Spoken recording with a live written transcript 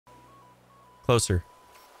Closer.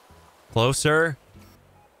 Closer.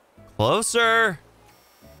 Closer.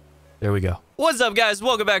 There we go. What's up, guys?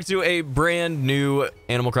 Welcome back to a brand new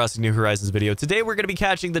Animal Crossing New Horizons video. Today, we're going to be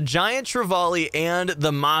catching the Giant Trevally and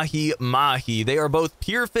the Mahi Mahi. They are both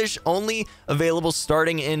pure fish only, available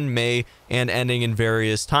starting in May and ending in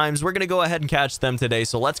various times. We're going to go ahead and catch them today,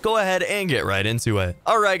 so let's go ahead and get right into it.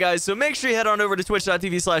 All right, guys, so make sure you head on over to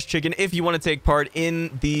twitch.tv/chicken if you want to take part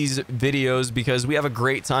in these videos, because we have a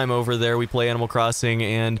great time over there. We play Animal Crossing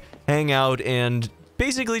and hang out and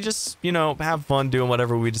basically just, you know, have fun doing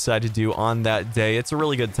whatever we decide to do on that day. It's a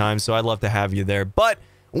really good time, so I'd love to have you there. But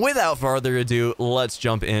without further ado, let's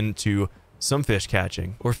jump into some fish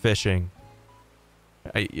catching or fishing.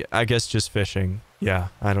 I guess just fishing. Yeah,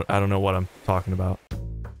 I don't know what I'm talking about.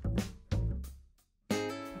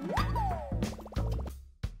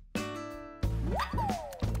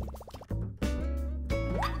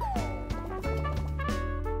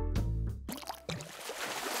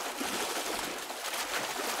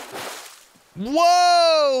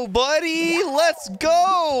 Whoa, buddy, let's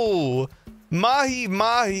go. Mahi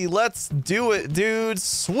Mahi, let's do it, dude.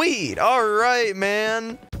 Sweet. All right,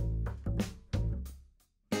 man.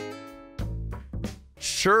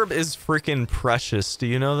 Sherb is freaking precious. Do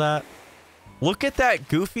you know that? Look at that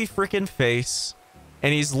goofy freaking face.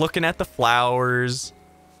 And he's looking at the flowers.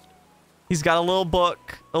 He's got a little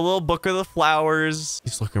book of the flowers.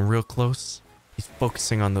 He's looking real close. He's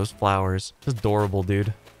focusing on those flowers. It's adorable,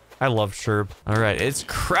 dude. I love Sherb. All right, it's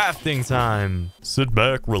crafting time. Sit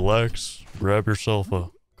back, relax, grab yourself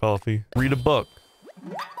a coffee, read a book,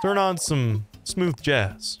 turn on some smooth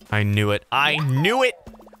jazz. I knew it. I knew it.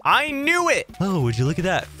 I knew it. Oh, would you look at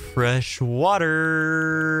that? Fresh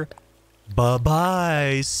water.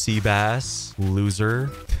 Bye-bye, sea bass,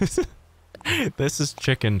 loser. This is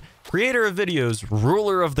Chiken, creator of videos,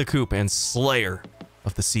 ruler of the coop, and slayer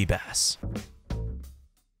of the sea bass.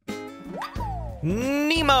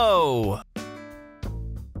 Nemo!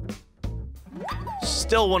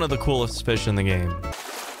 Still one of the coolest fish in the game.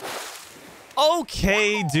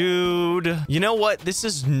 Okay, dude. You know what? This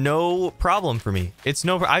is no problem for me.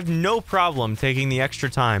 I have no problem taking the extra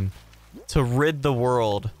time to rid the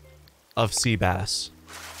world of sea bass.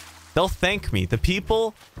 They'll thank me. The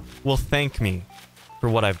people will thank me for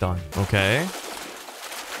what I've done. Okay?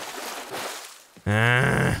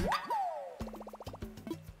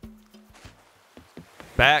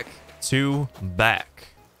 Back to back.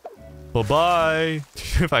 Bye-bye.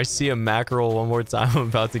 If I see a mackerel one more time, I'm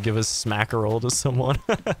about to give a smackerel to someone.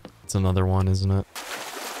 It's another one, isn't it?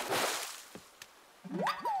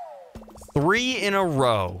 3 in a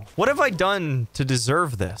row. What have I done to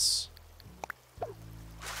deserve this?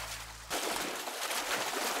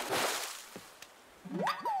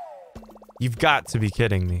 You've got to be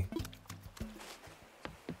kidding me.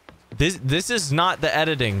 This is not the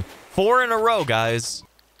editing. 4 in a row, guys.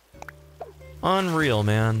 Unreal,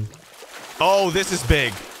 man. Oh, this is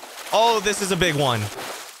big. Oh, this is a big one.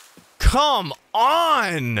 Come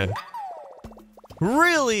on.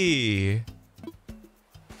 Really?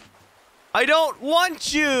 I don't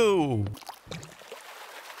want you.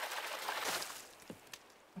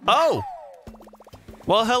 Oh.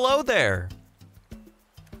 Well, hello there.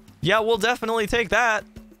 Yeah, we'll definitely take that.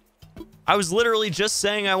 I was literally just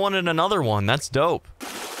saying I wanted another one. That's dope.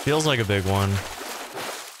 Feels like a big one.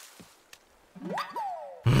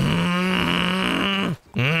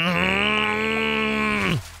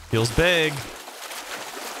 Feels big.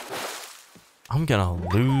 I'm gonna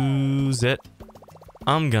lose it.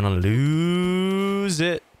 I'm gonna lose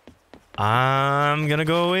it. I'm gonna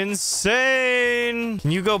go insane.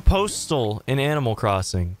 Can you go postal in Animal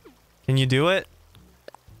Crossing? Can you do it?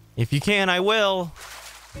 If you can, I will.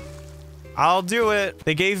 I'll do it.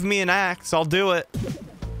 They gave me an axe. I'll do it.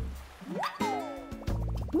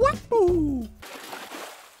 Woohoo!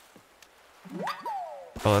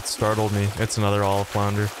 Oh, that startled me. It's another olive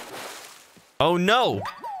flounder. Oh no!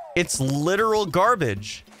 It's literal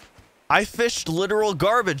garbage. I fished literal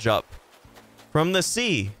garbage up from the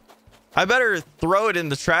sea. I better throw it in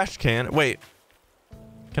the trash can. Wait.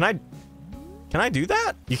 Can I do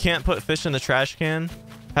that? You can't put fish in the trash can?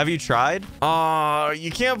 Have you tried?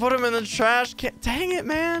 You can't put them in the trash can. Dang it,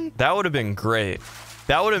 man. That would have been great.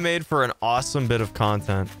 That would have made for an awesome bit of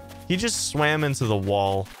content. He just swam into the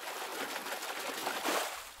wall.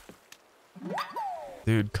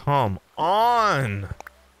 Dude, come on.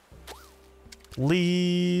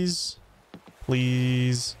 Please.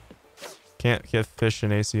 Please. Can't get fish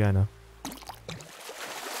in AC, I know.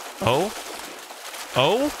 Oh?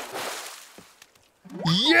 Oh?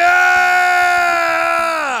 Yeah!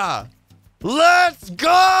 Let's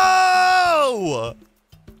go!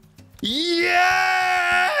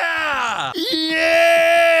 Yeah!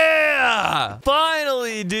 Yeah!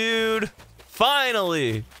 Finally, dude.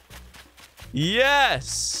 Finally.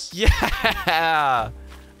 Yes. Yeah.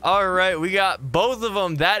 All right, we got both of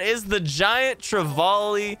them. That is the Giant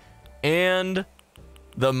Trevally and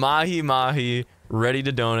the Mahi Mahi ready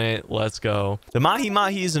to donate. Let's go. The Mahi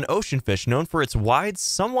Mahi is an ocean fish known for its wide,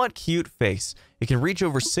 somewhat cute face. It can reach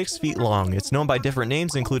over 6 feet long. It's known by different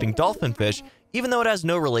names, including dolphin fish, even though it has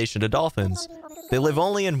no relation to dolphins. They live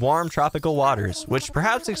only in warm tropical waters, which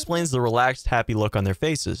perhaps explains the relaxed, happy look on their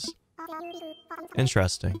faces.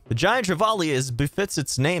 Interesting. The Giant Trevally, as befits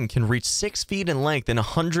its name, can reach 6 feet in length and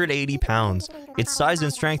 180 pounds. Its size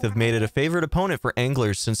and strength have made it a favorite opponent for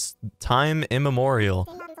anglers since time immemorial.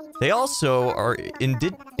 They also are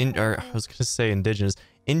indigenous,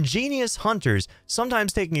 ingenious hunters,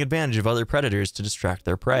 sometimes taking advantage of other predators to distract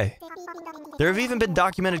their prey. There have even been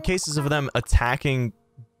documented cases of them attacking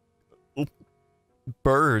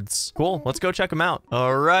birds. Cool, let's go check them out.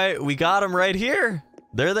 All right, we got them right here.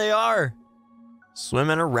 There they are.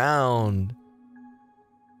 Swimming around.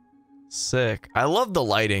 Sick. I love the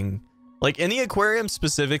lighting. Like, in the aquarium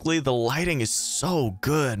specifically, the lighting is so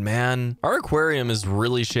good, man. Our aquarium is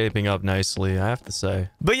really shaping up nicely, I have to say.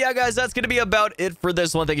 But yeah, guys, that's going to be about it for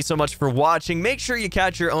this one. Thank you so much for watching. Make sure you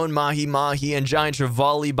catch your own Mahi Mahi and Giant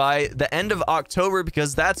Trevally by the end of October,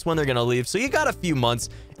 because that's when they're going to leave. So you got a few months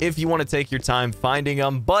if you want to take your time finding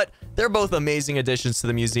them. But they're both amazing additions to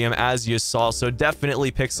the museum, as you saw, so definitely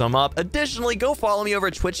pick some up. Additionally, go follow me over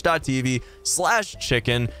at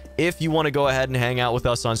twitch.tv/chicken if you want to go ahead and hang out with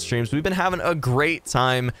us on streams. We've been having a great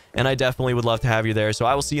time, and I definitely would love to have you there. So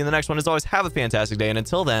I will see you in the next one. As always, have a fantastic day, and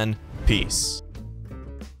until then, peace.